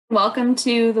Welcome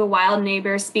to the Wild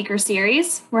Neighbors Speaker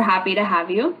Series. We're happy to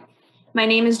have you. My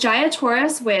name is Jaya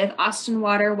Torres with Austin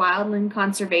Water Wildland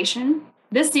Conservation.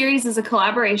 This series is a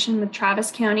collaboration with Travis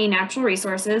County Natural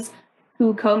Resources,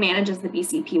 who co-manages the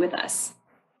BCP with us.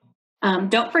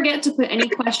 Don't forget to put any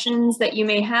questions that you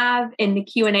may have in the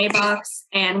Q&A box,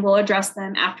 and we'll address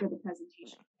them after the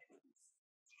presentation.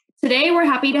 Today, we're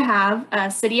happy to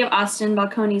have City of Austin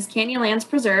Balcones Canyonlands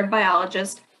Preserve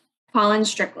biologist, Colin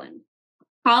Strickland.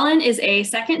 Colin is a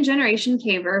second-generation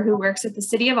caver who works at the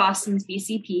City of Austin's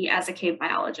BCP as a cave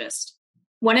biologist.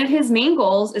 One of his main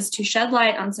goals is to shed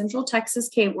light on Central Texas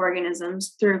cave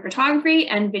organisms through photography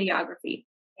and videography.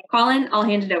 Colin, I'll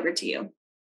hand it over to you.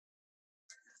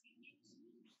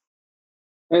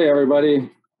 Hey,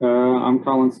 everybody. I'm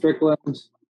Colin Strickland.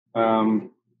 I'm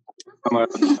a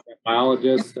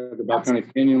biologist at the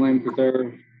Balcones Canyonlands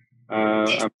Preserve.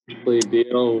 I mostly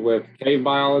deal with cave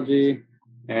biology.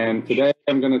 And today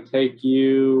I'm going to take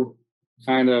you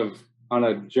kind of on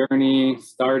a journey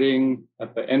starting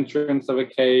at the entrance of a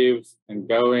cave and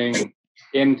going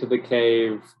into the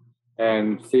cave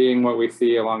and seeing what we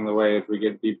see along the way as we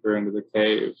get deeper into the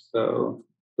cave. So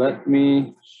let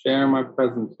me share my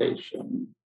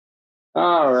presentation.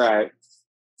 All right,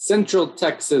 Central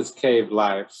Texas cave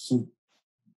life.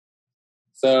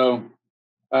 So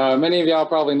many of y'all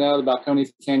probably know the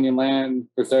Balcones Canyonlands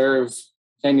Preserve.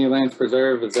 Canyonlands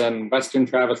Preserve is in western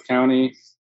Travis County.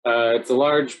 It's a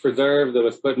large preserve that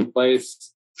was put in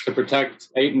place to protect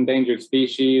 8 endangered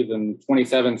species and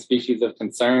 27 species of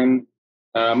concern.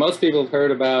 Most people have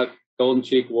heard about golden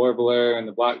cheek warbler and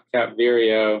the black-capped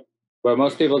vireo, but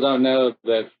most people don't know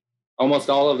that almost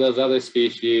all of those other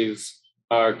species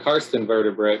are karst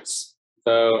invertebrates.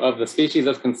 So of the species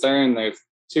of concern, there's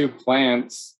 2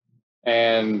 plants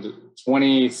and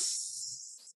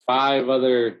 25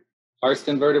 other karst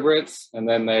invertebrates, and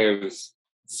then there's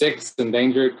 6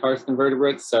 endangered karst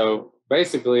invertebrates. So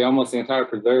basically almost the entire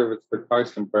preserve is for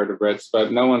karst invertebrates,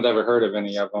 but no one's ever heard of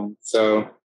any of them. So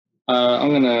I'm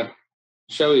going to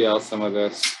show y'all some of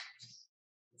this.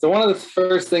 So one of the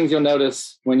first things you'll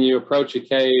notice when you approach a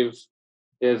cave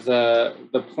is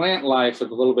the plant life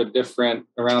is a little bit different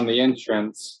around the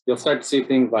entrance. You'll start to see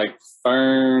things like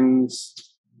ferns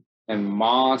and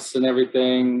moss and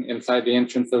everything inside the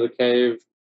entrance of the cave.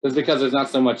 Just because there's not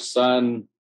so much sun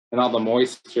and all the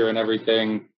moisture and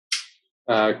everything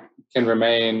can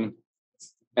remain.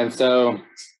 And so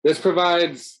this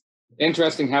provides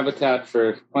interesting habitat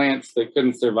for plants that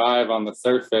couldn't survive on the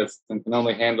surface and can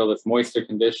only handle this moisture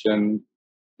condition.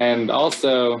 And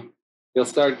also, you'll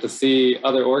start to see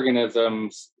other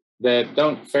organisms that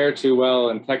don't fare too well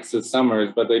in Texas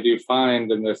summers, but they do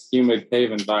find in this humid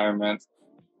cave environment.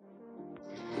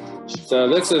 So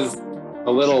this is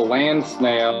a little land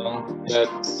snail that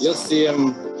you'll see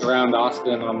them around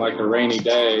Austin on like a rainy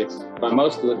day, but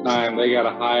most of the time they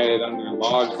gotta hide under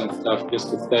logs and stuff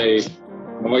just to stay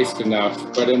moist enough.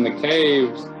 But in the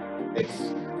caves, it's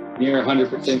near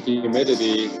 100%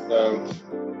 humidity, so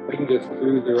they can just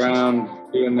cruise around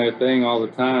doing their thing all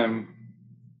the time.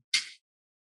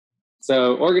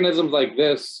 So organisms like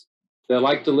this that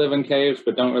like to live in caves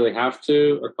but don't really have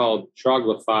to are called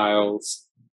troglophiles.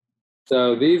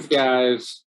 So these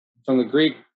guys, from the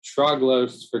Greek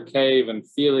troglos for cave and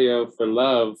phileo for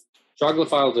love,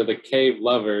 troglophiles are the cave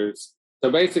lovers. So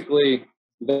basically,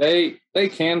 they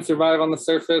can survive on the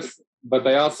surface, but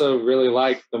they also really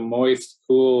like the moist,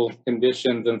 cool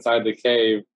conditions inside the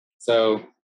cave. So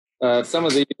some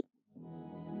of these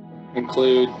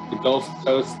include the Gulf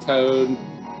Coast toad.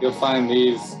 You'll find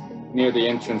these near the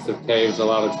entrance of caves a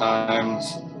lot of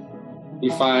times.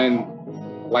 You find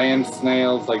land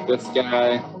snails like this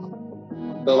guy.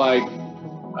 So like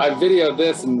I videoed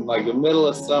this in like the middle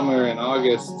of summer in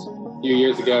August a few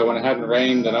years ago when it hadn't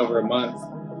rained in over a month.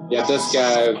 Yet this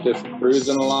guy was just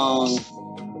cruising along.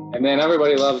 And then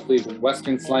everybody loves these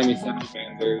western slimy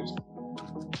salamanders.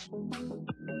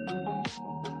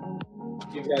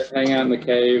 These guys hang out in the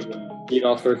cave and eat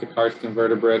all sorts of karst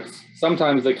invertebrates.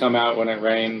 Sometimes they come out when it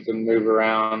rains and move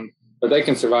around, but they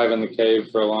can survive in the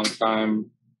cave for a long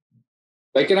time.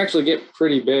 They can actually get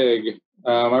pretty big.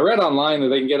 I read online that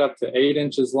they can get up to 8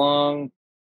 inches long.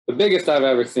 The biggest I've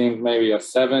ever seen is maybe a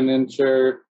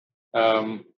 7-incher,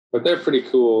 but they're pretty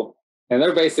cool. And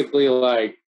they're basically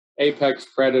like apex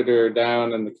predator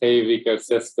down in the cave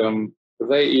ecosystem because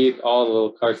they eat all the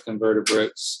little karst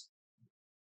invertebrates.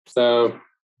 So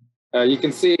you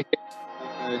can see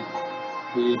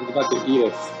he's about to eat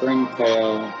a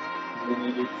springtail.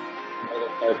 And he eats other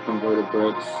karst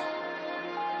invertebrates.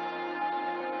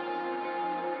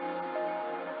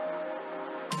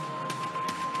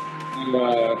 And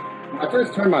I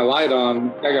first turned my light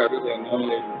on, I got really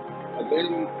annoyed. But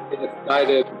then it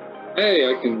decided, hey,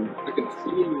 I can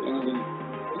see all these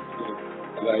pictures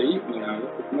that I eat now.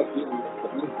 This is much easier for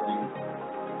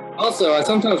hunting. Also, I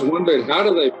sometimes wondered, how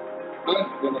do they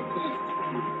hunt when they can't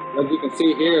see? As you can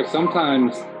see here,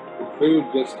 sometimes the food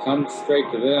just comes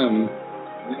straight to them.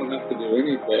 They don't have to do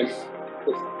anything. Just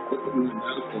open their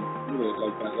mouth and eat it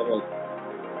like that little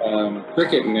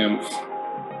cricket nymph.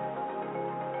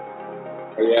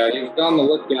 But yeah, he's on the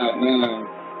lookout now.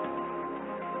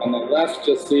 On the left,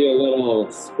 you'll see a little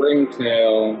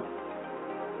springtail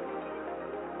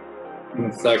in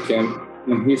a second,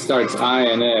 and he starts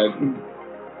eyeing it.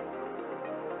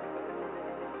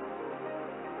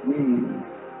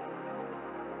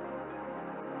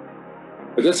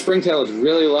 But this springtail is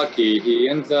really lucky. He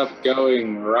ends up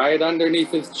going right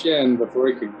underneath his chin before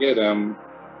he could get him.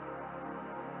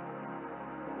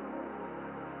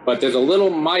 But there's a little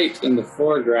mite in the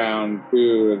foreground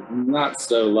who is not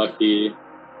so lucky.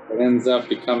 It ends up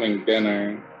becoming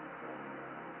dinner.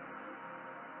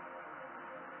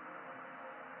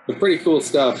 But pretty cool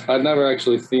stuff. I'd never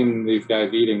actually seen these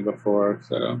guys eating before,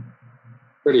 so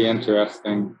pretty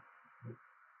interesting.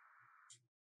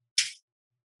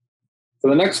 So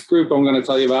the next group I'm going to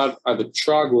tell you about are the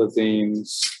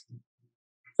troglodynes.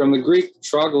 From the Greek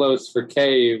troglos for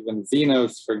cave and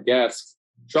xenos for guest,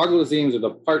 troglodynes are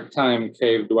the part-time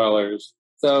cave dwellers.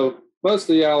 So most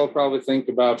of y'all will probably think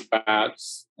about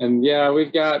bats. And yeah,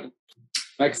 we've got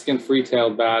Mexican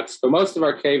free-tailed bats, but most of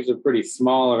our caves are pretty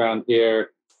small around here.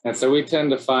 And so we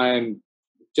tend to find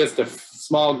just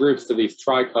small groups of these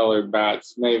tricolored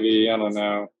bats, maybe, I don't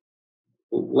know,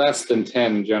 less than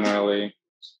 10 generally.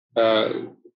 They're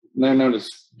known as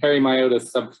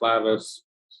Perimyotis subflavus.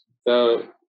 So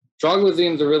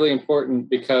troglodynes are really important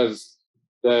because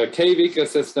the cave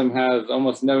ecosystem has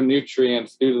almost no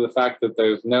nutrients due to the fact that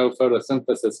there's no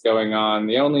photosynthesis going on.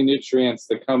 The only nutrients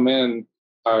that come in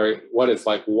are what is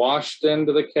like washed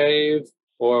into the cave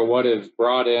or what is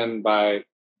brought in by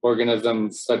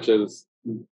organisms such as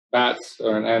bats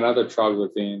and other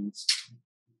troglodynes.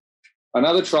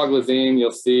 Another troglodyne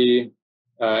you'll see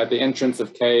at the entrance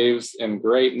of caves in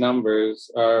great numbers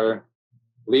are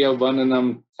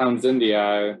Leobunninum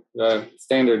townsendii, the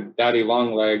standard daddy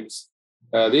longlegs.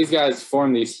 These guys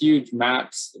form these huge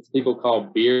mats that people call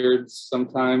beards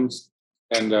sometimes,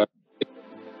 and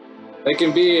they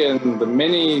can be in the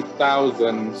many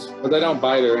thousands, but they don't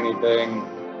bite or anything.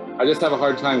 I just have a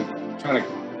hard time trying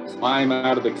to climb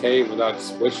out of the cave without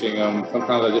squishing them.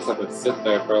 Sometimes I just have to sit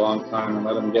there for a long time and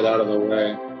let them get out of the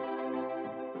way.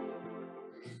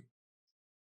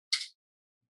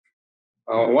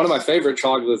 One of my favorite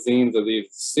troglodynes are these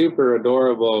super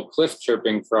adorable cliff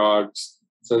chirping frogs.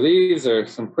 So these are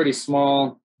some pretty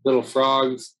small little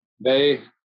frogs. They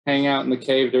hang out in the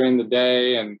cave during the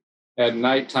day, and at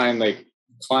nighttime they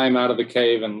climb out of the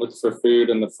cave and look for food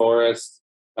in the forest.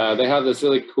 They have this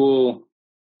really cool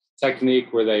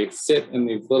technique where they sit in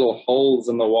these little holes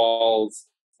in the walls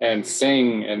and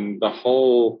sing, and the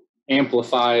hole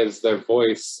amplifies their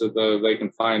voice so that they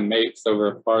can find mates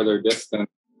over a farther distance.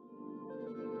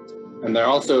 And they're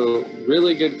also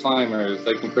really good climbers.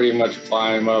 They can pretty much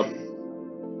climb up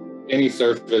any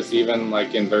surface, even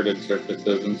like inverted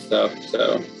surfaces and stuff.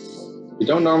 So you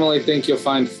don't normally think you'll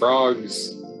find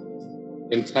frogs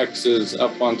in Texas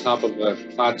up on top of a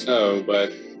plateau,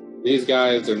 but these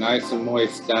guys are nice and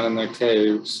moist down in their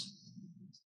caves.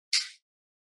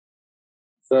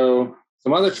 So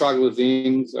some other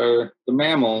troglodynes are the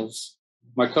mammals.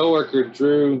 My coworker,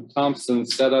 Drew Thompson,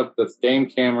 set up this game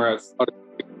camera a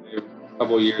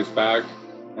couple years back,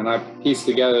 and I pieced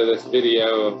together this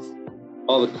video of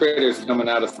all the critters coming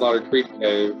out of Slaughter Creek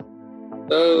Cave.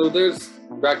 So there's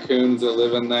raccoons that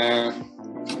live in there,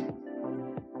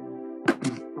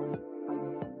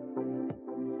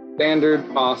 standard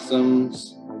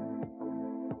possums,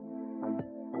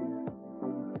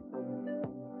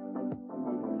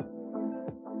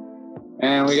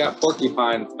 and we got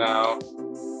porcupines now.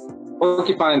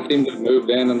 Porcupines seem to have moved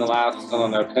in the last, I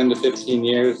don't know, 10 to 15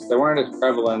 years. They weren't as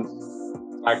prevalent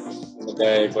back in the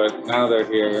day, but now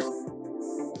they're here.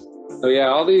 So yeah,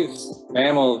 all these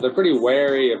mammals, they're pretty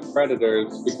wary of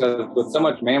predators because with so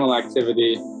much mammal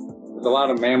activity, there's a lot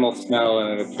of mammal smell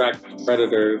and it attracts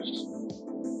predators.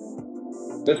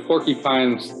 This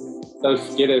porcupine's so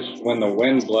skittish when the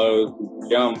wind blows, he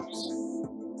jumps.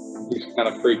 He's kind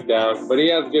of freaked out, but he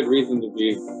has good reason to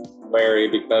be wary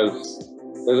because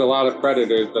there's a lot of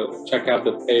predators that check out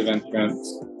this cave entrance.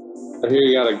 So here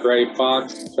you got a gray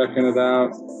fox checking it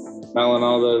out, smelling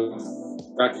all those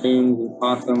raccoons and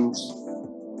possums.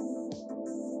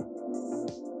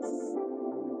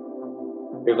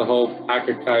 Here's a whole pack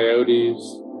of coyotes.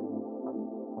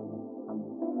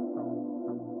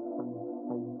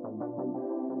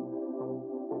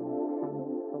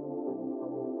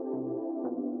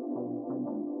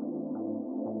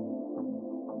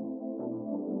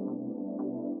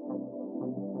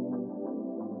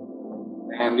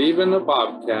 And even a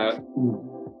bobcat.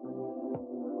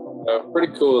 So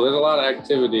pretty cool. There's a lot of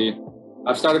activity.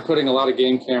 I've started putting a lot of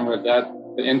game cameras at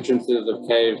the entrances of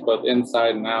caves, both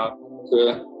inside and out,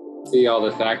 to see all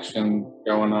this action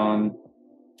going on.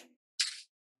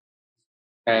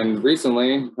 And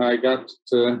recently, I got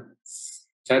to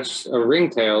catch a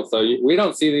ringtail. So we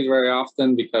don't see these very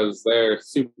often because they're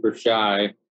super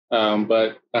shy.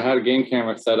 But I had a game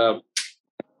camera set up.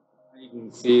 You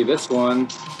can see this one.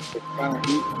 It's kind of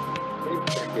eating big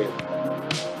cricket.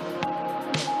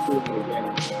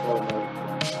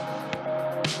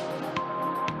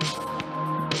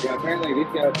 Yeah, apparently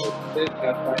these guys will sit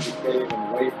outside the cave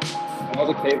and wait. And all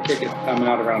the cave crickets come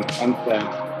out around sunset.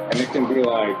 And it can be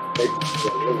like basically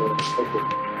a river of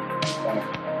crickets.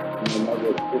 And then they'll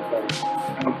just sit there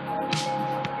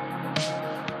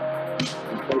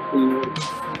and 14 weeks.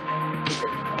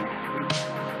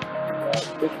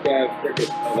 This guy's crickets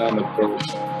fell down the pit.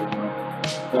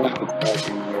 Don't have to start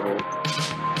anymore.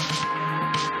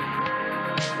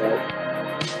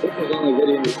 This was only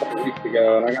video a couple weeks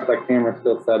ago, and I got that camera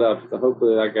still set up, so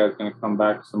hopefully that guy's going to come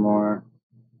back some more.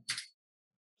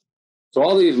 So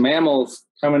all these mammals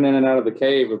coming in and out of the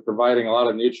cave are providing a lot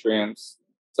of nutrients.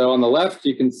 So on the left,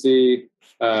 you can see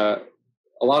a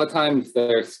lot of times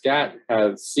their scat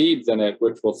has seeds in it,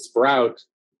 which will sprout,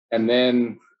 and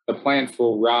then the plants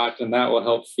will rot, and that will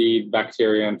help feed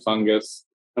bacteria and fungus.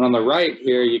 And on the right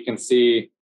here, you can see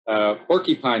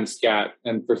porcupine scat.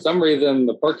 And for some reason,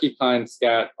 the porcupine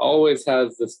scat always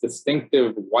has this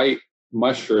distinctive white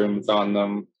mushrooms on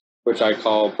them, which I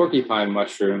call porcupine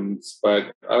mushrooms,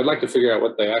 but I would like to figure out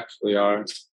what they actually are.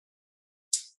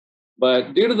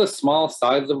 But due to the small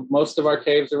size of most of our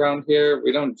caves around here,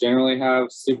 we don't generally have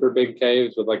super big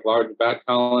caves with like large bat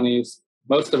colonies.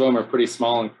 Most of them are pretty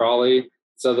small and crawly.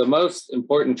 So the most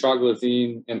important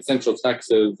troglodyne in central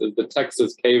Texas is the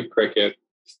Texas cave cricket.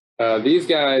 These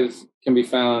guys can be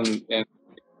found in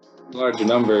large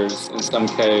numbers in some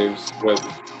caves, with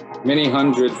many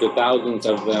hundreds of thousands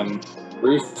of them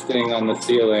roosting on the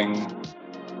ceiling.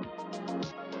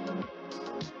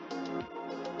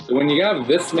 So when you have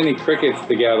this many crickets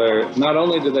together, not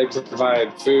only do they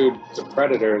provide food to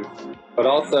predators, but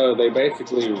also they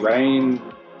basically rain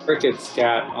cricket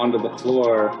scat onto the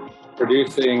floor,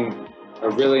 producing a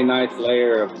really nice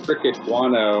layer of cricket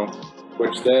guano,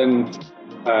 which then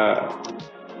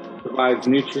provides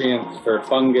nutrients for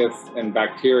fungus and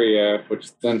bacteria,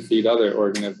 which then feed other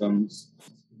organisms.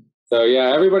 So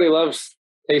yeah, everybody loves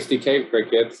tasty cave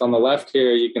crickets. On the left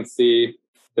here, you can see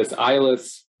this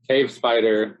eyeless cave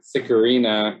spider,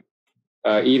 Cicarina,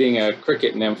 eating a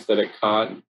cricket nymph that it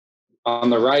caught. On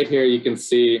the right here, you can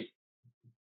see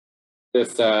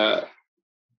this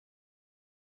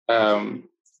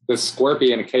this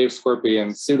scorpion, a cave scorpion,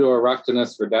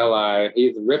 Pseudoaroctinus verdelli.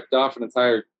 He's ripped off an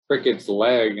entire cricket's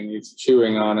leg and he's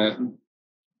chewing on it.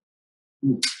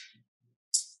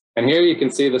 And here you can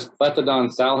see this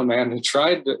plethodon salamander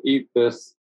tried to eat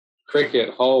this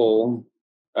cricket whole.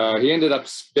 He ended up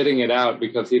spitting it out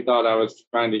because he thought I was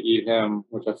trying to eat him,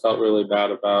 which I felt really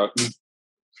bad about.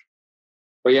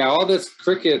 But yeah, all this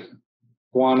cricket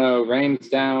guano rains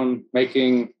down,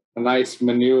 making a nice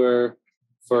manure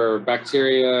for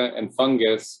bacteria and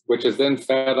fungus, which is then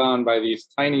fed on by these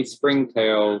tiny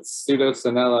springtails,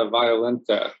 Pseudocinella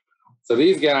violenta. So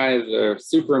these guys are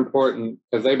super important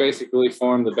because they basically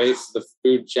form the base of the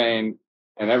food chain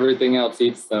and everything else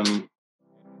eats them.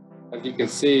 As you can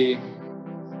see,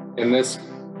 in this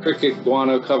cricket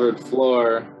guano-covered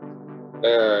floor,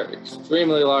 there are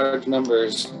extremely large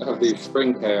numbers of these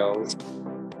springtails.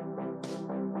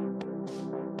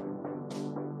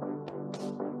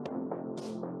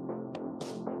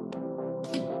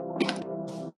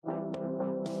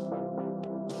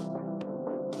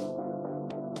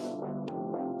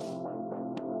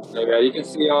 So yeah, you can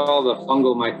see all the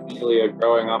fungal mycelia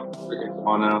growing off the cricket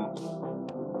guano.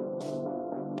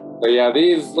 So yeah,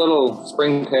 these little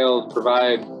springtails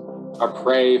provide our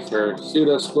prey for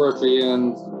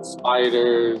pseudoscorpions and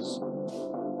spiders.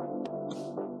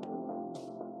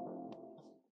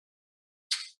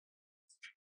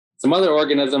 Some other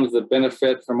organisms that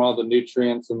benefit from all the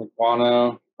nutrients in the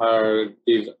guano are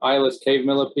these eyeless cave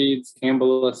millipedes,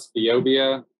 Campbellus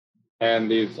biobia,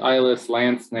 and these eyeless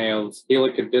land snails,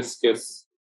 Helicodiscus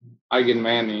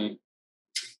eigenmanni.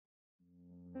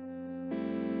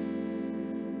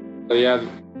 So yeah,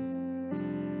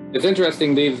 It's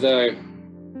interesting, these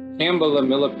Cambella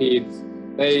millipedes,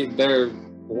 they're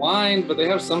blind, but they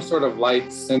have some sort of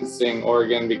light sensing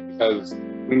organ, because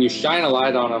when you shine a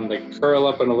light on them, they curl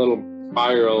up in a little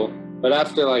spiral. But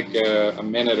after like a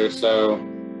minute or so,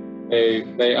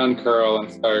 they uncurl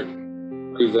and start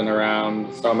cruising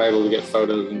around. So I'm able to get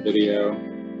photos and video.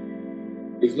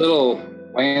 These little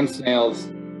land snails,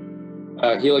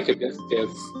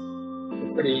 Helicodiscus,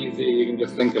 are pretty easy. You can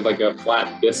just think of like a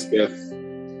flat discus.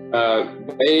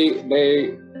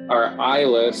 They are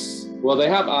eyeless. Well, they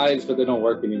have eyes, but they don't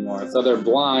work anymore. So they're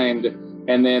blind,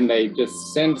 and then they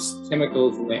just sense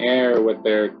chemicals in the air with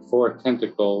their 4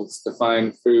 tentacles to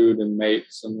find food and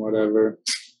mates and whatever.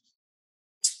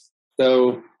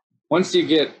 So once you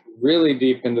get really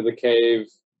deep into the cave,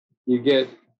 you get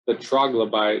the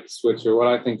troglobites, which are what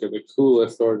I think are the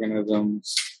coolest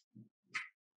organisms.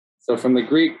 So from the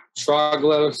Greek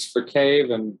troglos for cave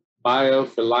and bio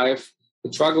for life, the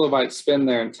troglobites spend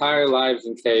their entire lives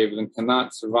in caves and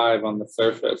cannot survive on the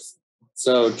surface.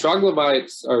 So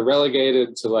troglobites are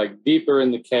relegated to like deeper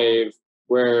in the cave,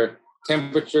 where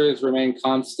temperatures remain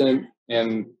constant.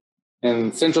 In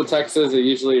central Texas, it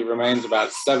usually remains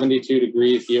about 72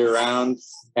 degrees year round,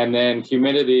 and then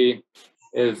humidity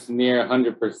is near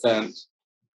 100%.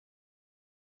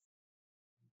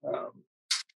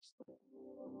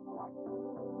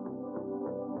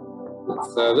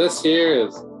 So this here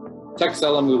is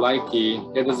Texella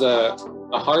mulaiki. It is a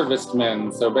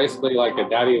harvestman, so basically like a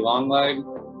daddy longleg,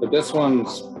 but this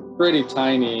one's pretty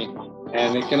tiny,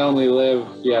 and it can only live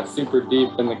super deep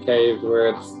in the cave where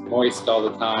it's moist all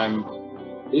the time.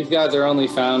 These guys are only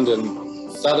found in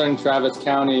southern Travis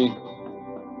County.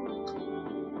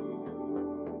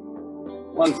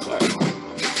 One sec.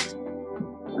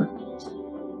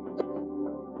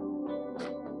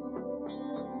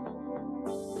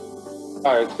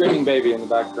 Sorry, screaming baby in the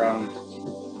background.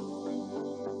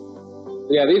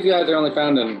 Yeah, these guys are only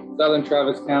found in southern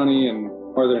Travis County and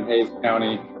northern Hays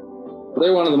County.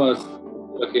 They're one of the most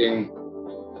looking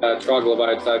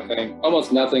troglobites, I think.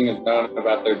 Almost nothing is known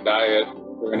about their diet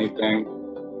or anything.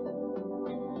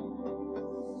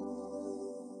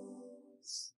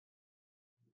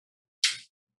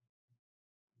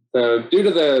 So due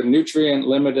to the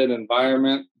nutrient-limited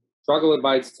environment,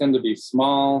 troglobites tend to be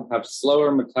small, have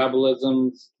slower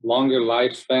metabolisms, longer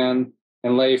lifespan,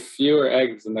 and lay fewer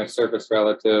eggs than their surface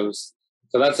relatives.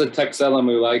 So that's a Texella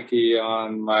mulaiki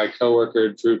on my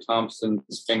coworker Drew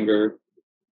Thompson's finger.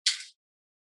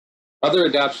 Other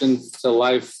adaptations to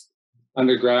life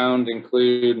underground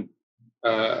include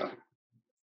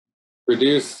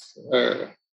reduce, I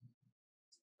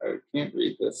can't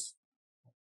read this.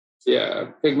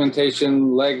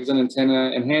 Pigmentation, legs and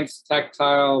antenna, enhanced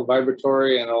tactile,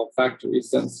 vibratory, and olfactory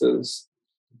senses.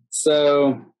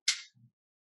 So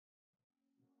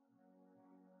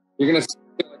you're going to see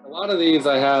like a lot of these,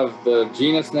 I have the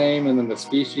genus name and then the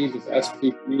species is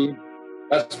SPP.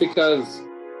 That's because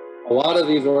a lot of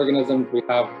these organisms, we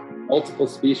have multiple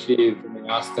species in the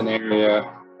Austin area.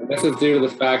 And this is due to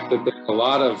the fact that there's a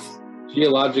lot of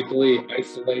geologically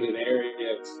isolated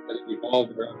areas that have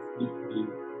evolved around species.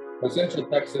 So Central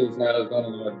Texas has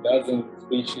only a dozen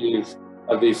species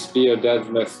of these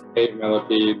Sphiodesmus cave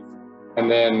millipedes. And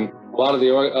then a lot of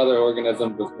the other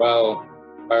organisms as well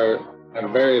have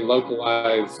very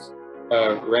localized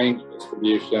range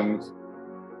distributions.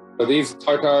 So these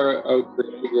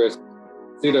Tartarocritigrus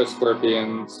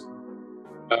pseudoscorpions,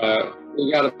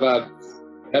 we got about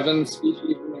 7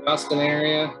 species in the Austin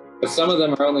area, but some of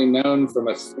them are only known from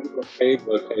a single cave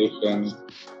location.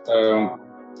 So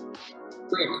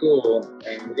pretty cool,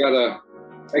 and we gotta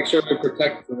make sure we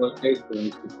protect the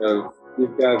locations because these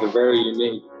guys are very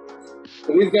unique.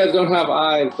 So these guys don't have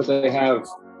eyes, but they have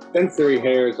sensory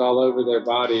hairs all over their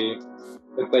body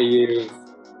that they use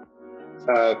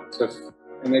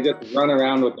and they just run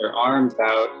around with their arms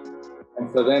out.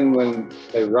 And so then when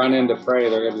they run into prey,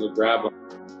 they're able to grab them.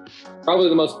 Probably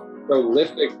the most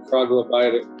prolific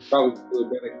troglobitic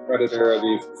predator are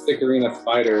these Sicarina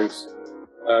spiders.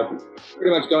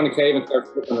 Pretty much go in a cave and start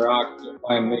flipping rocks, you'll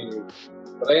find these.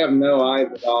 But they have no eyes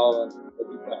at all, and they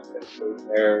just have sensory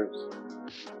hairs.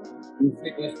 You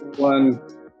see this one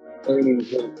cleaning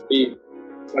his feet,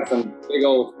 got some big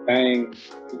old fangs.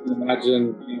 You can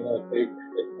imagine being a little big,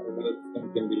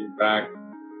 sink into your back.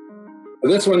 But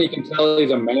this one you can tell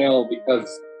he's a male because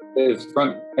his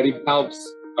front pedipalps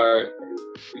are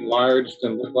enlarged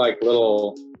and look like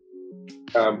little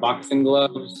boxing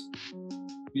gloves.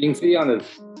 You can see on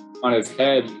his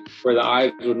head where the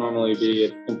eyes would normally be,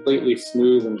 it's completely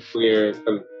smooth and clear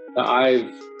because the eyes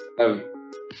have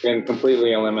been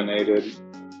completely eliminated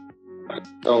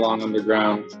so long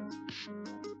underground.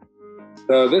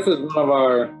 So this is one of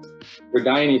our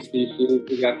Rhydini species.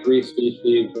 We got 3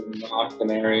 species in the Austin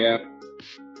area.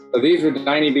 So these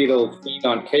Rhydini beetles feed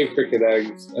on cave cricket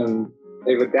eggs, and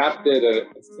they've adapted a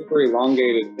super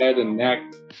elongated head and neck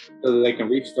so that they can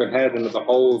reach their head into the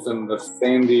holes in the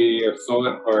sandy or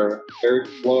soil or dirt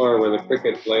floor where the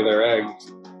crickets lay their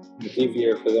eggs. It's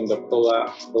easier for them to pull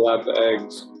out the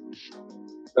eggs.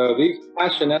 So these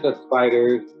Passionetta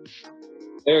spiders,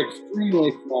 they're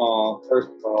extremely small, first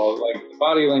of all. Like, the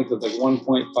body length is like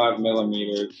 1.5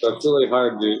 millimeters, so it's really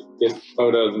hard to get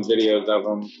photos and videos of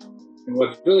them. And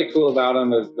what's really cool about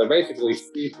them is they're basically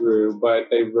see-through, but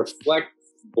they reflect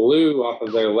blue off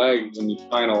of their legs when you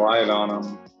shine a light on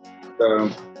them. So,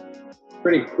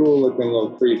 pretty cool looking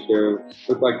little creatures.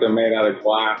 Look like they're made out of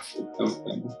glass or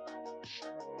something.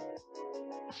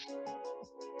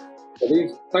 So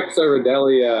these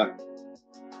Texorhidelia,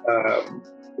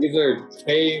 these are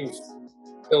cave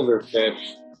silverfish.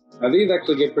 Now these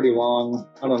actually get pretty long.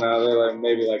 I don't know, they're like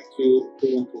maybe like 2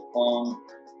 inches long.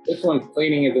 This one's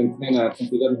cleaning his antenna since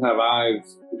he doesn't have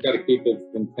eyes. He's got to keep his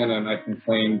antenna nice and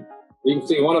clean. You can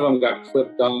see one of them got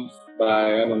clipped off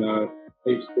by, I don't know,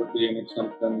 a scorpion or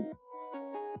something.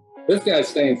 This guy's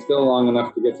staying still long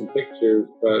enough to get some pictures,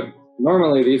 but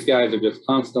normally these guys are just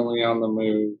constantly on the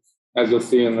move, as you'll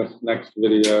see in this next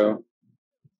video.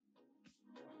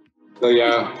 So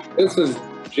yeah, this is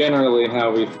generally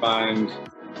how we find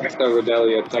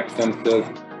Texorhidelia texensis.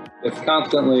 It's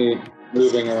constantly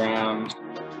moving around.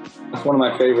 That's one of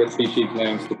my favorite species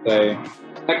names to say.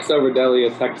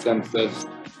 Texorhidelia texensis.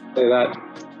 Say that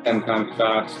 10 times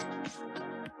fast.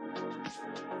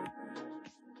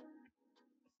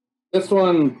 This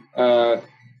one,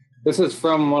 this is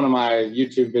from one of my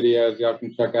YouTube videos y'all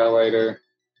can check out later.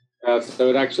 So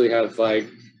it actually has like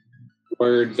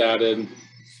words added.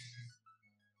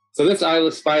 So this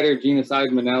eyeless spider, genus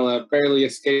Eidmanella, barely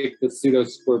escaped the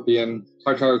pseudoscorpion,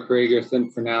 Tartarocoragus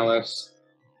infernalis.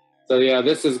 So yeah,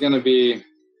 this is going to be,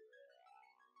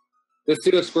 this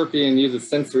pseudoscorpion uses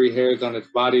sensory hairs on its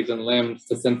bodies and limbs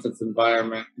to sense its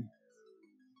environment.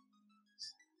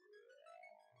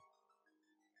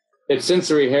 Its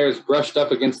sensory hairs brushed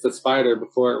up against the spider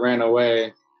before it ran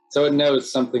away, so it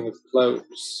knows something is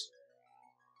close.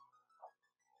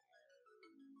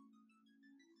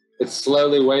 It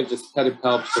slowly waves its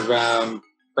pedipalps around,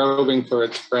 probing for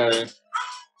its prey.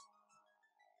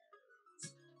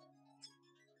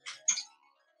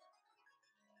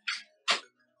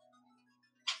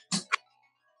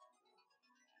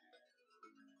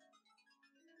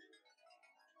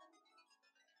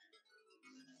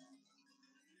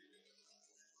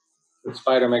 The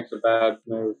spider makes a bad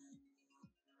move.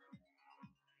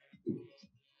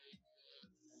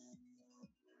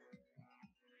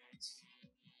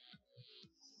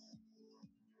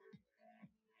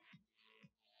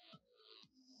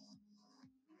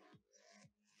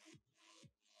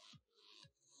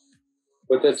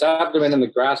 With its abdomen in the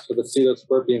grasp of the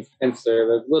pseudoscorpion's pincer,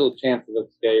 there's little chance of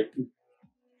escape.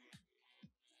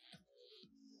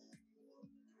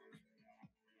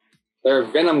 There are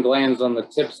venom glands on the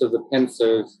tips of the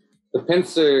pincers. The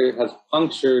pincer has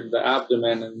punctured the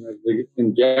abdomen and is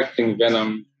injecting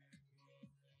venom.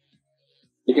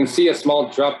 You can see a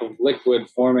small drop of liquid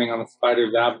forming on the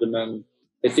spider's abdomen.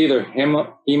 It's either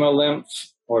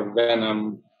hemolymph or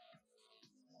venom.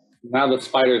 Now the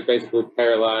spider is basically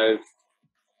paralyzed,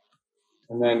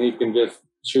 and then he can just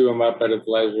chew him up at his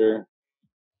leisure.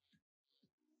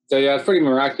 So yeah, it's pretty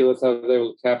miraculous how I was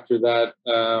able to capture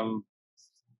that.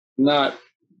 Not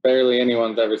barely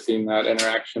anyone's ever seen that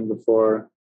interaction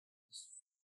before.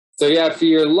 So yeah, if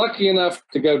you're lucky enough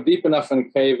to go deep enough in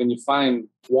a cave and you find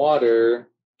water,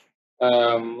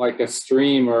 like a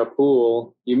stream or a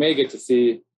pool, you may get to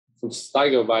see some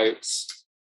stygobites.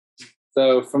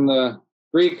 So from the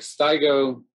Greek,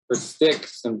 stygo for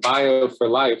Styx and bio for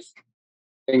life.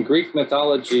 In Greek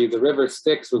mythology, the river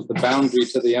Styx was the boundary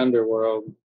to the underworld.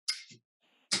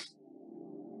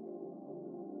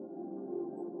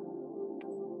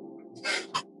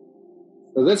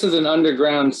 So this is an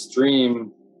underground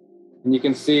stream, and you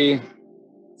can see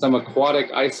some aquatic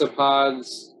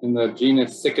isopods in the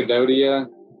genus Cicadodia,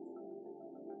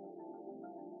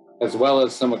 as well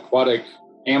as some aquatic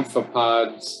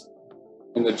amphipods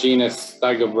in the genus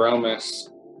Stygobromus.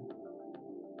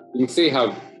 You can see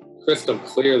how crystal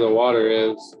clear the water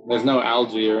is. There's no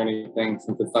algae or anything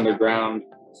since it's underground.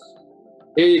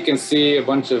 Here you can see a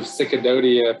bunch of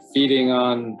Cicadodia feeding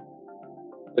on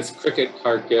this cricket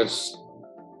carcass.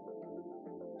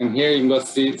 And here you can go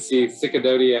see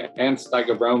Cicadodia and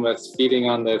Stygobromus feeding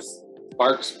on this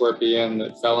bark scorpion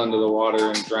that fell into the water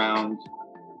and drowned.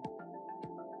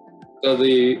 So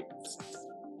the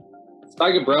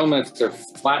Zygobromids are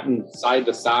flattened side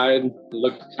to side,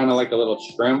 look kind of like a little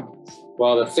shrimp,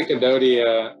 while the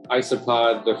Cicadodia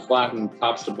isopods are flattened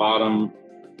top to bottom.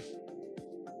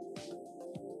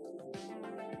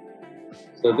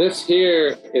 So this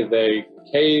here is a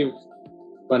cave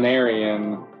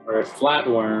planarian, or a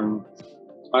flatworm,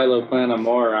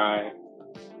 Phylloplanomori.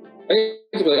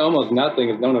 Basically, almost nothing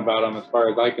is known about them as far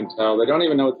as I can tell. They don't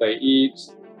even know what they eat.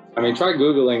 I mean, try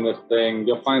Googling this thing.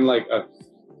 You'll find like a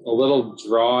little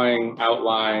drawing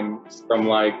outline from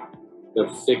like the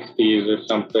 60s or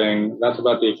something. That's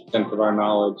about the extent of our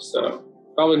knowledge. So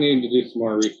probably need to do some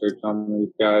more research on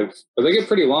these guys. But they get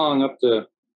pretty long, up to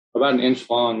about 1 inch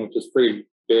long, which is pretty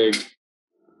big.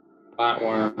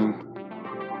 Flatworm.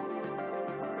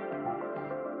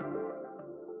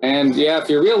 And yeah, if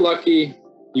you're real lucky,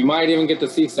 you might even get to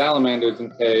see salamanders in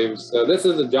caves. So this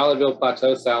is the Jollyville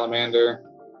Plateau salamander.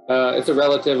 It's a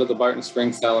relative of the Barton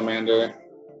Springs salamander.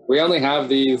 We only have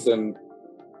these in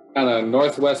kind of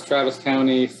northwest Travis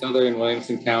County, southern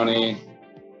Williamson County,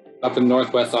 up in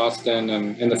northwest Austin,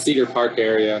 and in the Cedar Park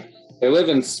area. They live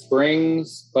in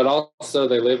springs, but also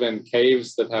they live in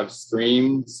caves that have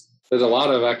streams. There's a lot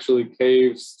of actually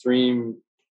caves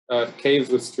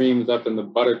with streams up in the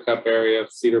Buttercup area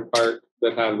of Cedar Park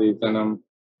that have these in them.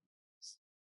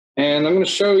 And I'm going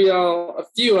to show y'all a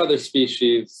few other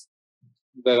species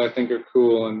that I think are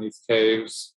cool in these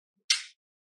caves.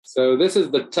 So this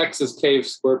is the Texas cave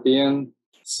scorpion,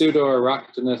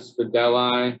 Pseudoaroctinus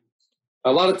fidelii.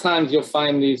 A lot of times you'll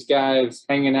find these guys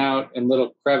hanging out in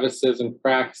little crevices and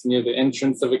cracks near the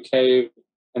entrance of a cave,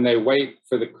 and they wait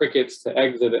for the crickets to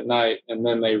exit at night, and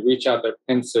then they reach out their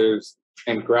pincers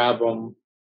and grab them.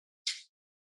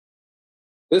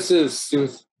 This is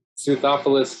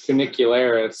Pseudophilus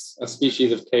cunicularis, a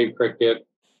species of cave cricket.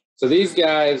 So these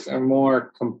guys are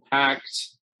more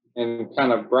compact and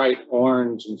kind of bright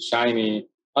orange and shiny.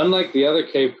 Unlike the other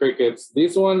cave crickets,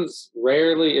 these ones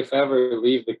rarely, if ever,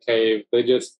 leave the cave. They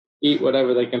just eat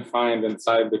whatever they can find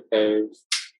inside the cave.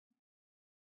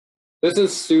 This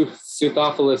is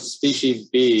Pseudophilus species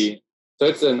B. So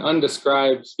it's an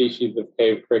undescribed species of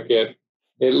cave cricket.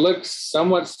 It looks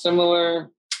somewhat similar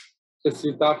to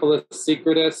Pseudophilus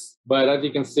secretus, but as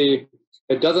you can see,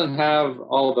 it doesn't have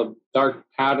all the dark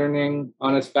patterning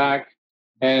on its back,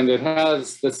 and it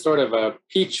has this sort of a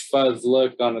peach fuzz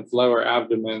look on its lower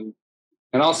abdomen.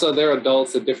 And also they're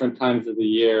adults at different times of the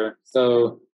year.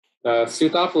 So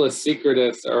Pseudophilus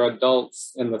secretus are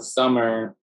adults in the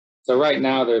summer. So right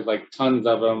now there's like tons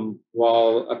of them,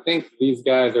 while I think these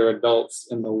guys are adults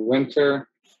in the winter.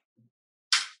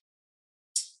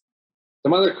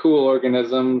 Some other cool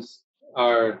organisms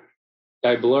are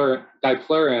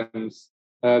diplurans.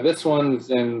 This one's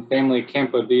in family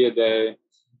Campodiidae.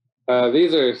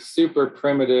 These are super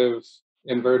primitive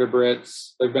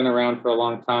invertebrates. They've been around for a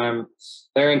long time.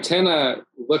 Their antennae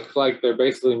look like they're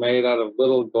basically made out of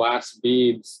little glass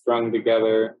beads strung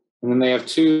together. And then they have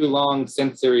 2 long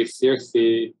sensory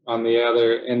cerci on the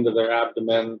other end of their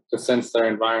abdomen to sense their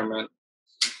environment.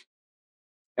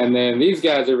 And then these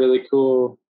guys are really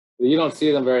cool. You don't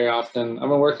see them very often. I've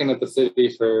been working at the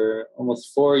city for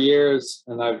almost 4 years,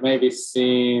 and I've maybe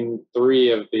seen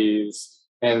 3 of these.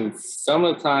 And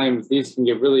sometimes these can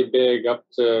get really big, up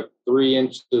to 3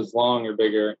 inches long or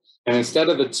bigger. And instead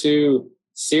of the 2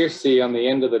 cerci on the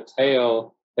end of the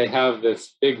tail, they have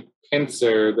this big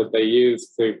pincer that they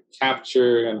use to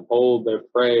capture and hold their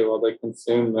prey while they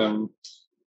consume them.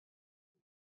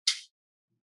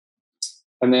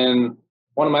 And then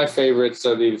one of my favorites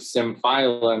are these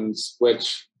symphylans,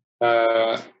 which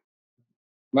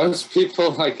most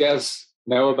people, I guess,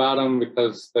 know about them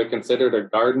because they're considered a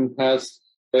garden pest.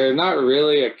 They're not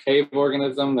really a cave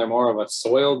organism. They're more of a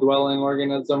soil-dwelling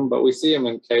organism, but we see them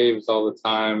in caves all the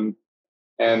time.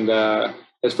 And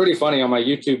it's pretty funny. On my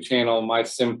YouTube channel, my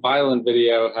symphylan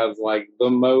video has like the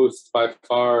most, by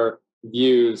far,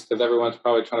 views because everyone's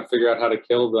probably trying to figure out how to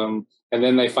kill them. And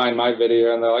then they find my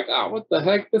video and they're like, oh, what the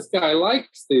heck? This guy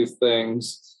likes these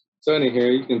things. So anyhow,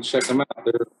 you can check them out.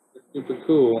 They're super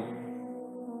cool.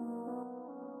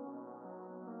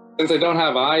 Since they don't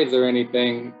have eyes or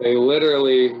anything, they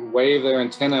literally wave their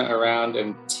antenna around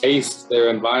and taste their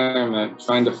environment,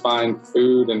 trying to find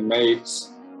food and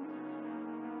mates.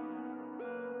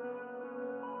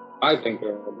 I think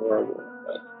they're adorable,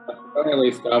 but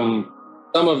apparently some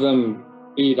of them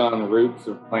feed on roots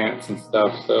of plants and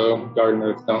stuff, so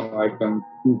gardeners don't like them.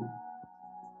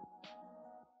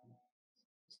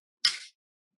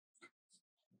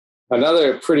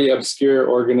 Another pretty obscure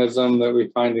organism that we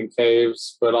find in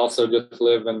caves, but also just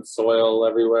live in soil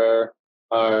everywhere,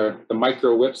 are the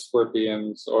micro whip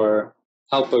scorpions, or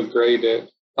Palpagrada.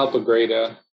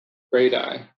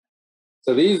 gradi.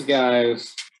 So these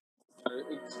guys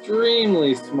are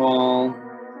extremely small,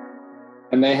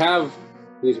 and they have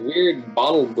these weird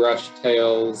bottle brush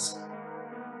tails.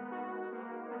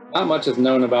 Not much is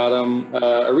known about them.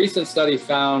 A recent study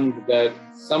found that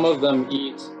some of them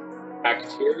eat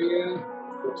bacteria,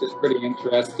 which is pretty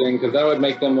interesting because that would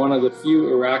make them one of the few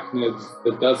arachnids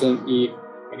that doesn't eat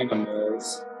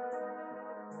animals.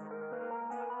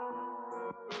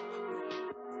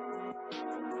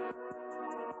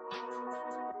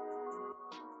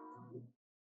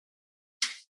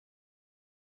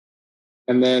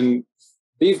 And then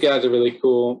these guys are really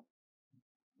cool.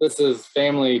 This is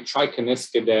family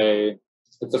Trichiniskidae.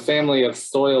 It's a family of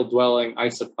soil-dwelling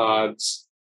isopods.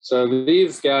 So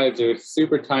these guys are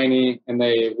super tiny, and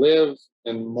they live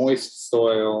in moist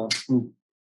soil.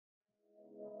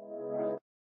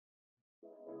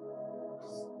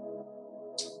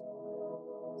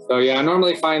 So yeah, I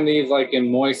normally find these like in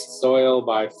moist soil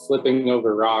by flipping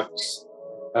over rocks.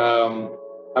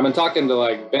 I've been talking to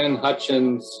like Ben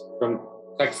Hutchins from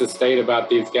Texas State about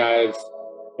these guys,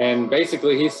 and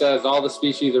basically he says all the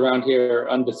species around here are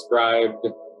undescribed.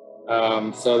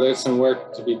 So there's some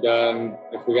work to be done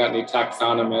if we got any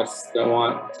taxonomists that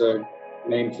want to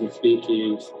name some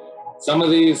species. Some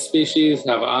of these species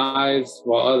have eyes,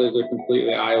 while others are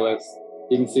completely eyeless.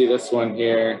 You can see this one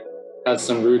here has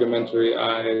some rudimentary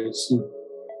eyes.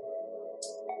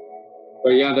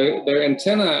 But yeah, their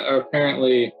antennae are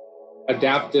apparently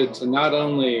adapted to not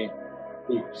only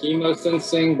the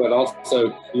chemosensing, but also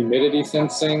humidity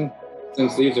sensing.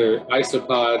 Since these are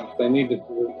isopods, they need to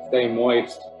stay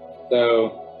moist.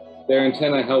 So their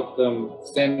antennae help them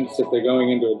sense if they're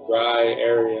going into a dry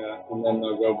area, and then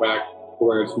they'll go back to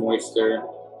where it's moister.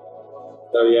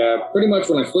 So yeah, pretty much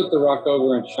when I flip the rock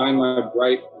over and shine my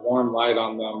bright, warm light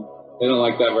on them, they don't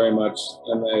like that very much,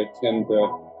 and they tend to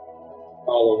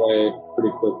fall away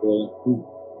pretty quickly.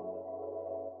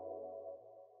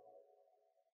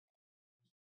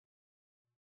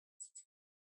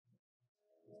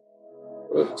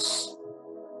 Oops.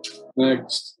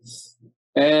 Next.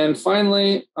 And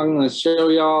finally, I'm going to show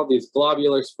y'all these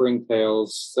globular springtails.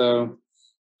 So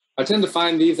I tend to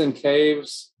find these in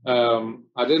caves.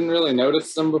 I didn't really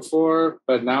notice them before,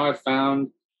 but now I've found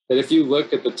that if you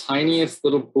look at the tiniest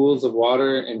little pools of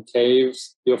water in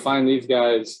caves, you'll find these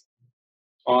guys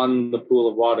on the pool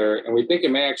of water. And we think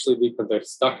it may actually be because they're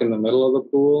stuck in the middle of the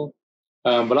pool.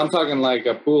 But I'm talking like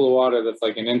a pool of water that's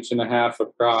like 1.5 inches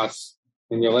across,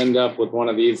 and you'll end up with one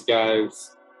of these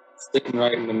guys sitting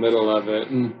right in the middle of it.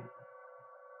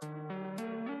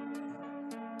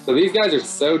 So these guys are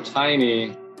so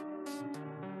tiny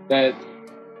that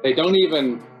they don't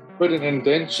even put an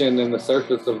indentation in the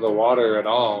surface of the water at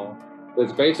all.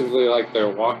 It's basically like they're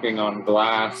walking on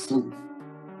glass. So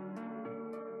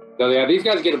yeah, these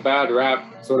guys get a bad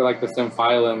rap, sort of like the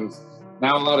symphylums.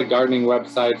 Now a lot of gardening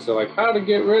websites are like, how to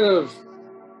get rid of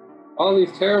all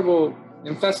these terrible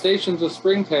infestations of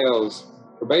springtails.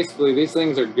 But basically, these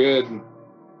things are good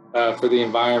for the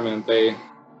environment. They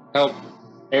help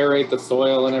aerate the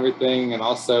soil and everything, and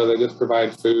also they just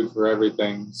provide food for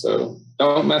everything. So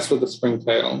don't mess with the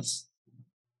springtails.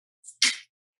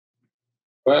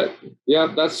 But yeah,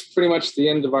 that's pretty much the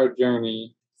end of our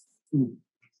journey.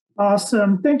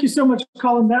 Awesome. Thank you so much,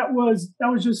 Colin. That was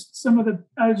just some of the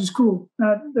just cool.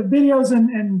 The videos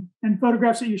and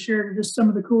photographs that you shared are just some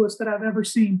of the coolest that I've ever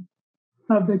seen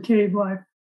of the cave life.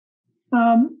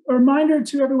 A reminder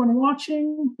to everyone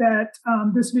watching that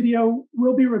this video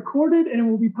will be recorded and it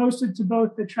will be posted to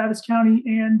both the Travis County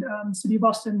and City of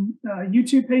Austin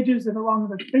YouTube pages and along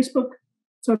with Facebook.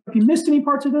 So if you missed any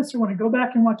parts of this or want to go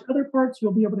back and watch other parts,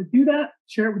 you'll be able to do that.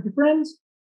 Share it with your friends.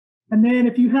 And then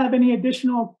if you have any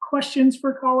additional questions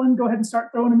for Colin, go ahead and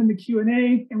start throwing them in the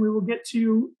Q&A, and we will get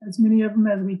to as many of them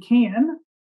as we can.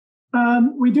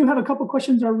 We do have a couple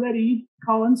questions already,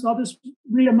 Colin, so I'll just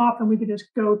read them off and we can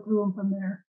just go through them from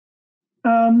there.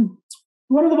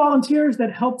 One of the volunteers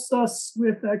that helps us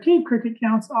with cave cricket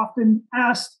counts often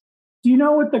asked, do you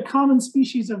know what the common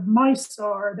species of mice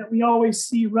are that we always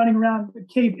see running around the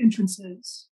cave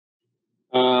entrances?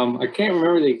 I can't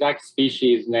remember the exact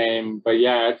species name, but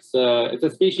yeah, it's a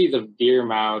species of deer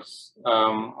mouse.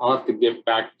 I'll have to get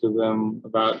back to them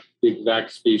about the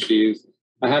exact species.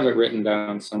 I have it written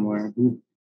down somewhere.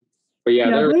 But yeah,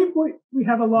 I believe we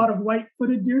have a lot of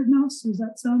white-footed deer mouse. Is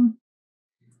that some?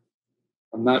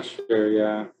 I'm not sure.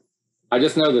 Yeah, I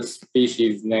just know the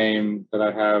species name that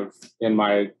I have in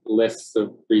my list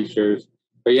of creatures.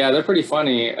 But yeah, they're pretty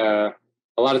funny. A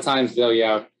lot of times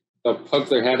they'll poke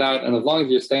their head out, and as long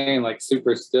as you're staying like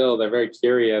super still, they're very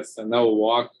curious, and they'll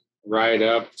walk right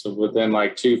up to within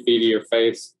like 2 feet of your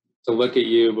face to look at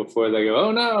you before they go,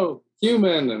 oh no,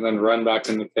 human, and then run back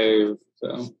in the cave.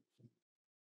 So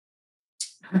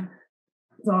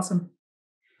That's awesome.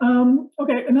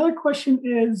 Okay, another question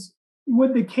is,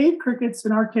 would the cave crickets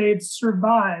in our caves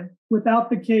survive without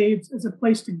the caves as a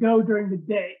place to go during the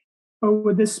day, or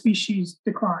would this species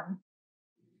decline?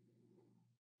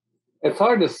 it's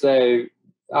hard to say.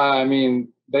 I mean,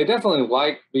 they definitely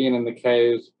like being in the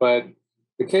caves, but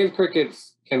the cave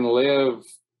crickets can live,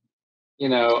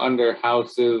 under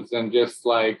houses and just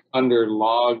like under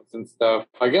logs and stuff.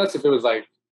 I guess if it was like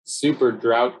super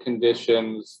drought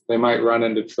conditions, they might run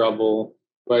into trouble,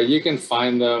 but you can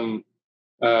find them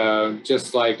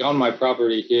just like on my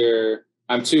property here.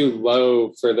 I'm too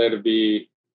low for there to be,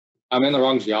 I'm in the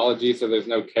wrong geology, so there's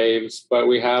no caves, but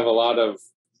we have a lot of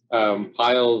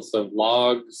piles of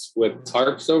logs with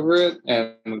tarps over it.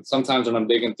 And sometimes when I'm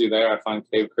digging through there, I find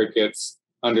cave crickets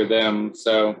under them.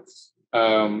 So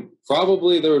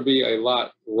probably there would be a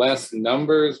lot less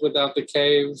numbers without the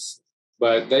caves,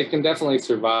 but they can definitely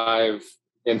survive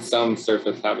in some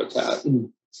surface habitat.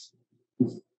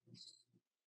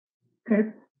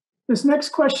 Okay. This next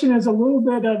question is a little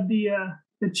bit of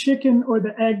the chicken or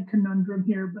the egg conundrum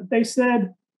here, but they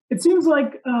said, it seems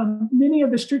like many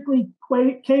of the strictly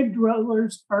cave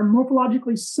dwellers are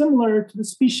morphologically similar to the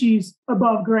species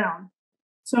above ground.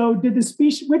 So did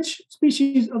which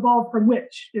species evolved from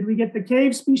which? Did we get the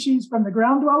cave species from the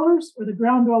ground dwellers or the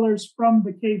ground dwellers from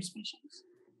the cave species?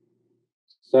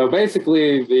 So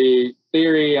basically the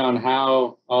theory on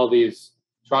how all these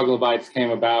troglobites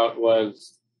came about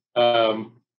was a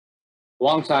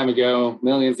long time ago,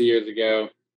 millions of years ago,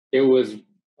 it was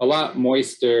a lot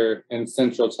moister in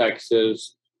central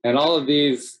Texas. And all of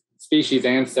these species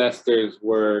ancestors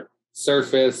were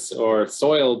surface or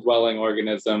soil dwelling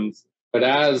organisms. But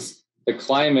as the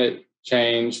climate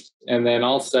changed, and then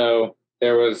also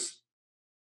there was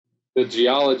the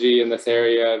geology in this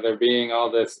area, there being all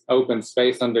this open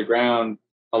space underground,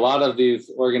 a lot of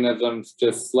these organisms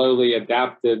just slowly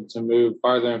adapted to move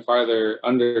farther and farther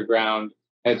underground,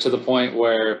 and to the point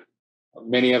where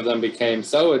many of them became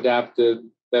so adapted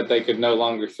that they could no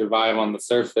longer survive on the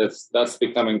surface, thus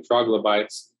becoming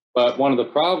troglobites. But one of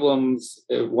the problems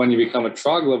when you become a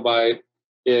troglobite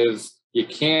is you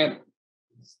can't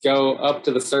go up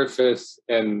to the surface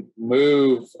and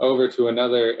move over to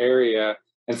another area.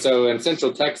 And so in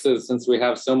central Texas, since we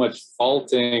have so much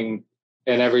faulting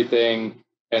and everything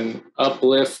and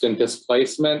uplift and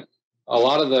displacement, a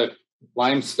lot of the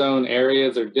limestone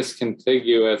areas are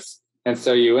discontiguous. And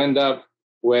so you end up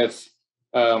with,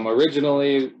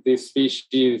 originally these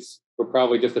species were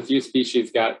probably just a few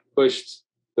species got pushed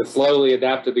to slowly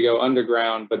adapted to go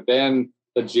underground, but then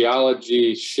the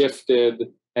geology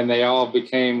shifted and they all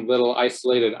became little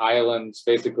isolated islands,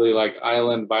 basically like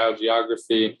island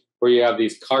biogeography, where you have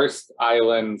these karst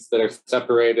islands that are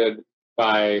separated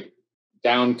by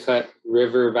downcut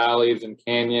river valleys and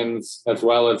canyons, as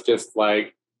well as just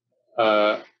like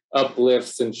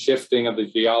uplifts and shifting of the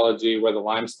geology where the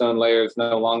limestone layers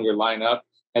no longer line up.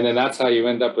 And then that's how you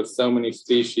end up with so many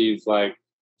species, like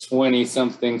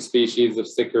 20-something species of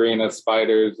Sicarina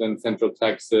spiders in central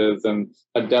Texas and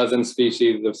a dozen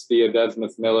species of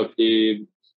Spiodesmus millipede,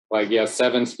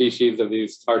 7 species of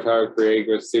these Tartar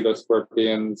Creagris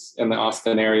pseudoscorpions in the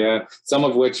Austin area, some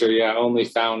of which are, only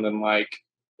found in like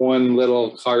one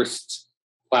little karst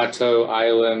plateau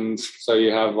island. So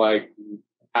you have like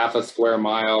half a square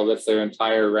mile. That's their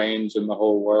entire range in the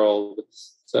whole world.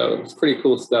 So it's pretty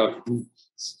cool stuff.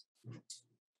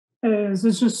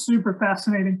 It's just super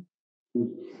fascinating.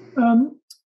 And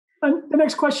the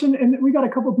next question, and we got a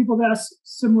couple of people that ask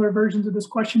similar versions of this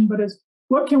question, but is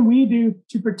what can we do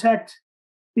to protect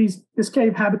this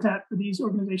cave habitat for these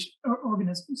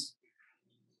organisms?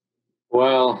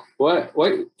 Well, what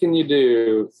can you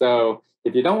do? So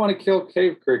if you don't want to kill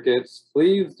cave crickets,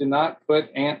 please do not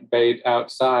put ant bait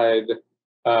outside,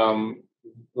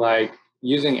 like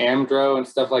using Amdro and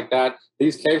stuff like that.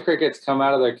 These cave crickets come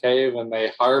out of their cave and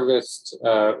they harvest,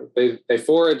 they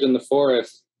forage in the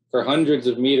forest for hundreds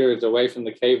of meters away from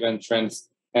the cave entrance.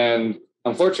 And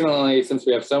unfortunately, since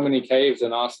we have so many caves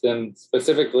in Austin,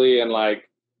 specifically in like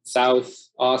South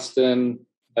Austin,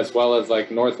 as well as like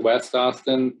Northwest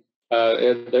Austin,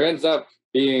 there ends up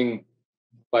being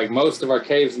like most of our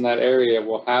caves in that area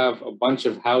will have a bunch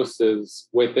of houses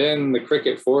within the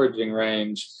cricket foraging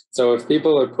range. So if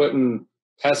people are putting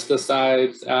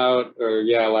pesticides out or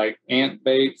like ant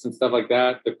baits and stuff like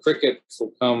that, the crickets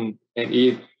will come and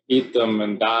eat them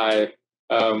and die.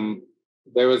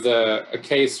 There was a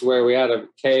case where we had a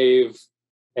cave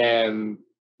and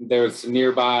there was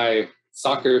nearby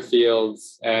soccer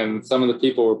fields and some of the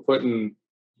people were putting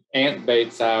ant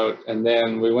baits out, and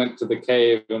then we went to the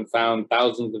cave and found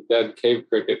thousands of dead cave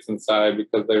crickets inside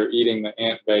because they were eating the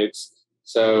ant baits.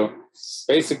 So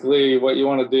basically what you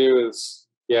want to do is,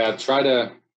 try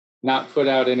to not put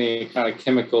out any kind of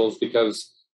chemicals,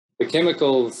 because the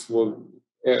chemicals will,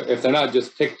 if they're not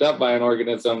just picked up by an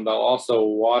organism, they'll also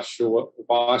wash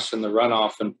in the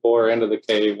runoff and pour into the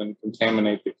cave and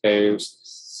contaminate the caves.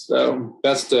 So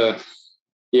best to,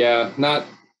 not,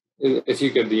 if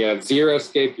you could,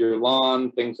 zero-scape your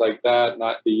lawn, things like that,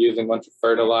 not be using a bunch of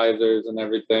fertilizers and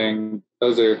everything.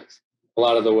 Those are a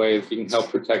lot of the ways you can help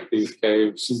protect these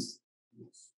caves.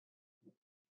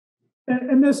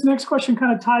 And this next question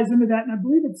kind of ties into that, and I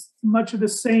believe it's much of the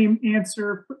same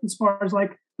answer as far as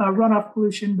like runoff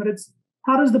pollution, but it's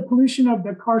how does the pollution of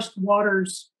the karst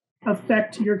waters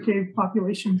affect your cave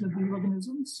populations of the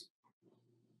organisms?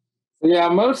 Yeah,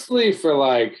 mostly for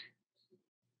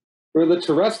the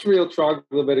terrestrial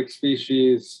troglodytic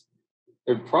species,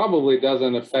 it probably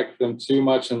doesn't affect them too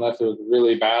much unless it was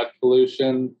really bad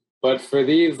pollution. But for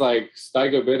these like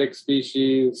stygobitic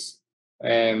species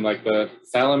and like the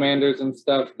salamanders and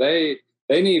stuff, they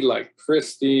need like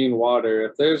pristine water.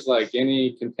 If there's like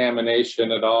any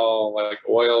contamination at all, like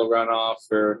oil runoff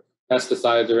or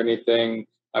pesticides or anything,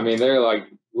 I mean, they're like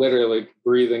literally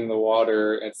breathing the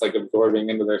water. It's like absorbing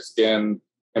into their skin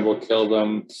and will kill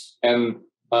them. And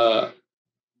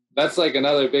that's like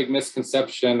another big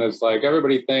misconception is like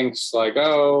everybody thinks like,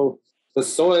 oh, the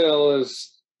soil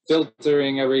is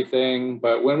filtering everything.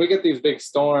 But when we get these big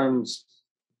storms,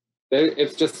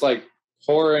 it's just like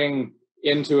pouring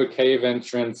into a cave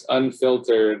entrance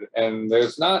unfiltered, and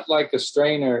there's not like a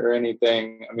strainer or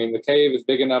anything. I mean, the cave is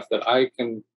big enough that I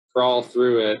can crawl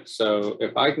through it. So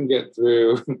if I can get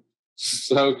through,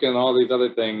 so can all these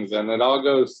other things, and it all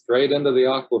goes straight into the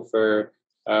aquifer.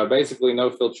 Basically no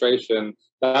filtration.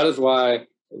 That is why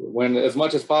when, as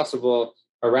much as possible,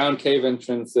 around cave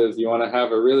entrances, you want to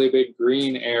have a really big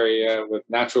green area with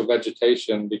natural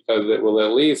vegetation, because it will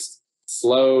at least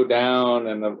slow down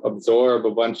and absorb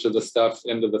a bunch of the stuff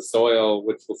into the soil,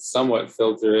 which will somewhat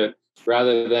filter it,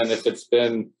 rather than if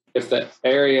the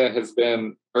area has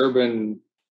been urban,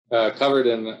 covered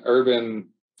in urban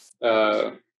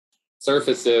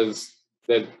surfaces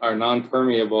that are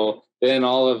non-permeable, then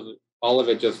all of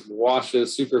it just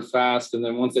washes super fast, and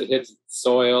then once it hits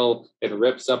soil, it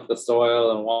rips up the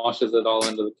soil and washes it all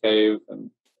into the cave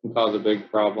and can cause a big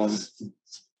problem.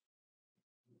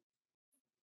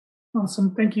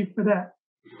 Awesome, thank you for that.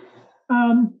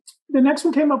 The next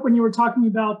one came up when you were talking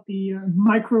about the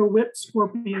micro whip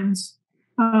scorpions.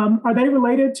 Are they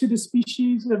related to the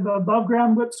species of above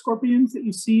ground whip scorpions that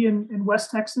you see in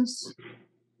West Texas?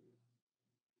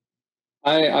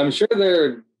 I'm sure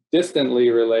they're distantly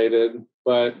related,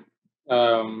 but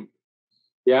I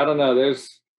don't know.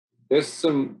 There's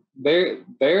some,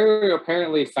 they're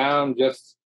apparently found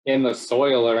just in the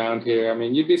soil around here. I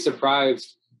mean, you'd be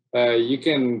surprised. You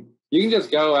can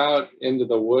just go out into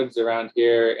the woods around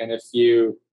here, and if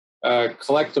you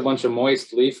collect a bunch of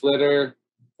moist leaf litter,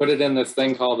 put it in this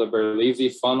thing called a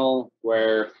Berlese funnel,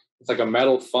 where it's like a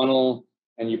metal funnel,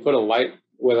 and you put a light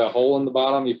with a hole in the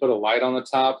bottom, you put a light on the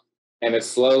top, and it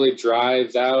slowly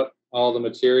dries out all the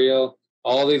material.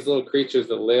 All these little creatures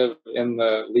that live in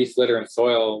the leaf litter and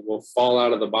soil will fall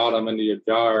out of the bottom into your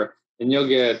jar, and you'll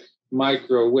get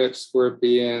micro whip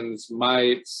scorpions,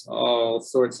 mites, all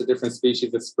sorts of different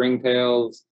species of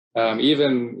springtails,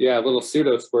 even little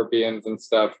pseudo scorpions and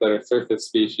stuff that are surface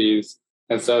species.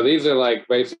 And so these are like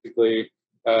basically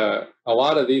a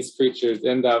lot of these creatures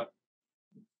end up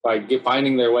by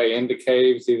finding their way into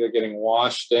caves, either getting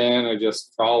washed in or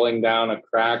just crawling down a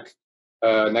crack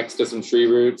next to some tree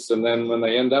roots. And then when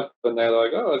they end up and they're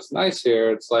like, oh, it's nice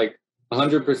here, it's like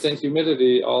 100%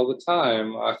 humidity all the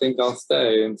time, I think I'll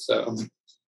stay. And so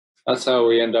that's how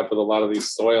we end up with a lot of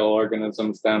these soil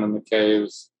organisms down in the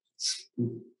caves.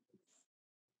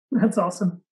 That's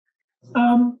awesome.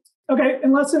 Okay,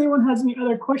 unless anyone has any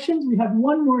other questions, we have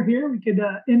one more here. We could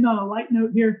end on a light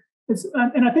note here.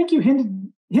 And I think you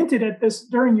hinted at this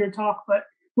during your talk, but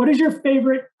what is your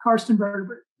favorite karst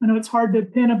invertebrate? I know it's hard to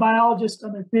pin a biologist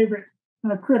on their favorite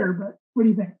critter, but what do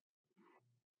you think?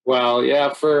 Well,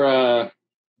 yeah, for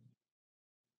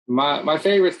my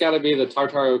favorite's got to be the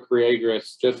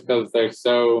Tartarochreagris, just because they're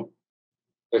so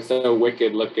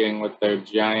wicked looking with their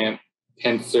giant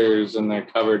pincers and they're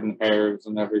covered in hairs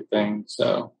and everything.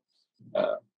 So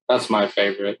that's my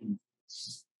favorite.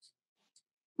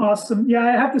 Awesome. Yeah,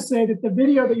 I have to say that the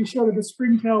video that you showed of the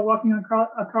springtail walking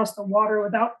across the water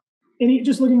without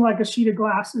just looking like a sheet of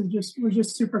glass was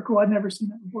just super cool. I'd never seen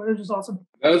that before. It was just awesome.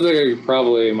 Those are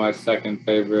probably my second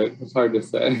favorite. It's hard to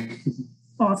say.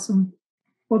 Awesome.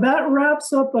 Well, that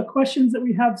wraps up the questions that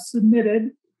we have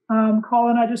submitted.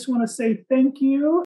 Colin, I just want to say thank you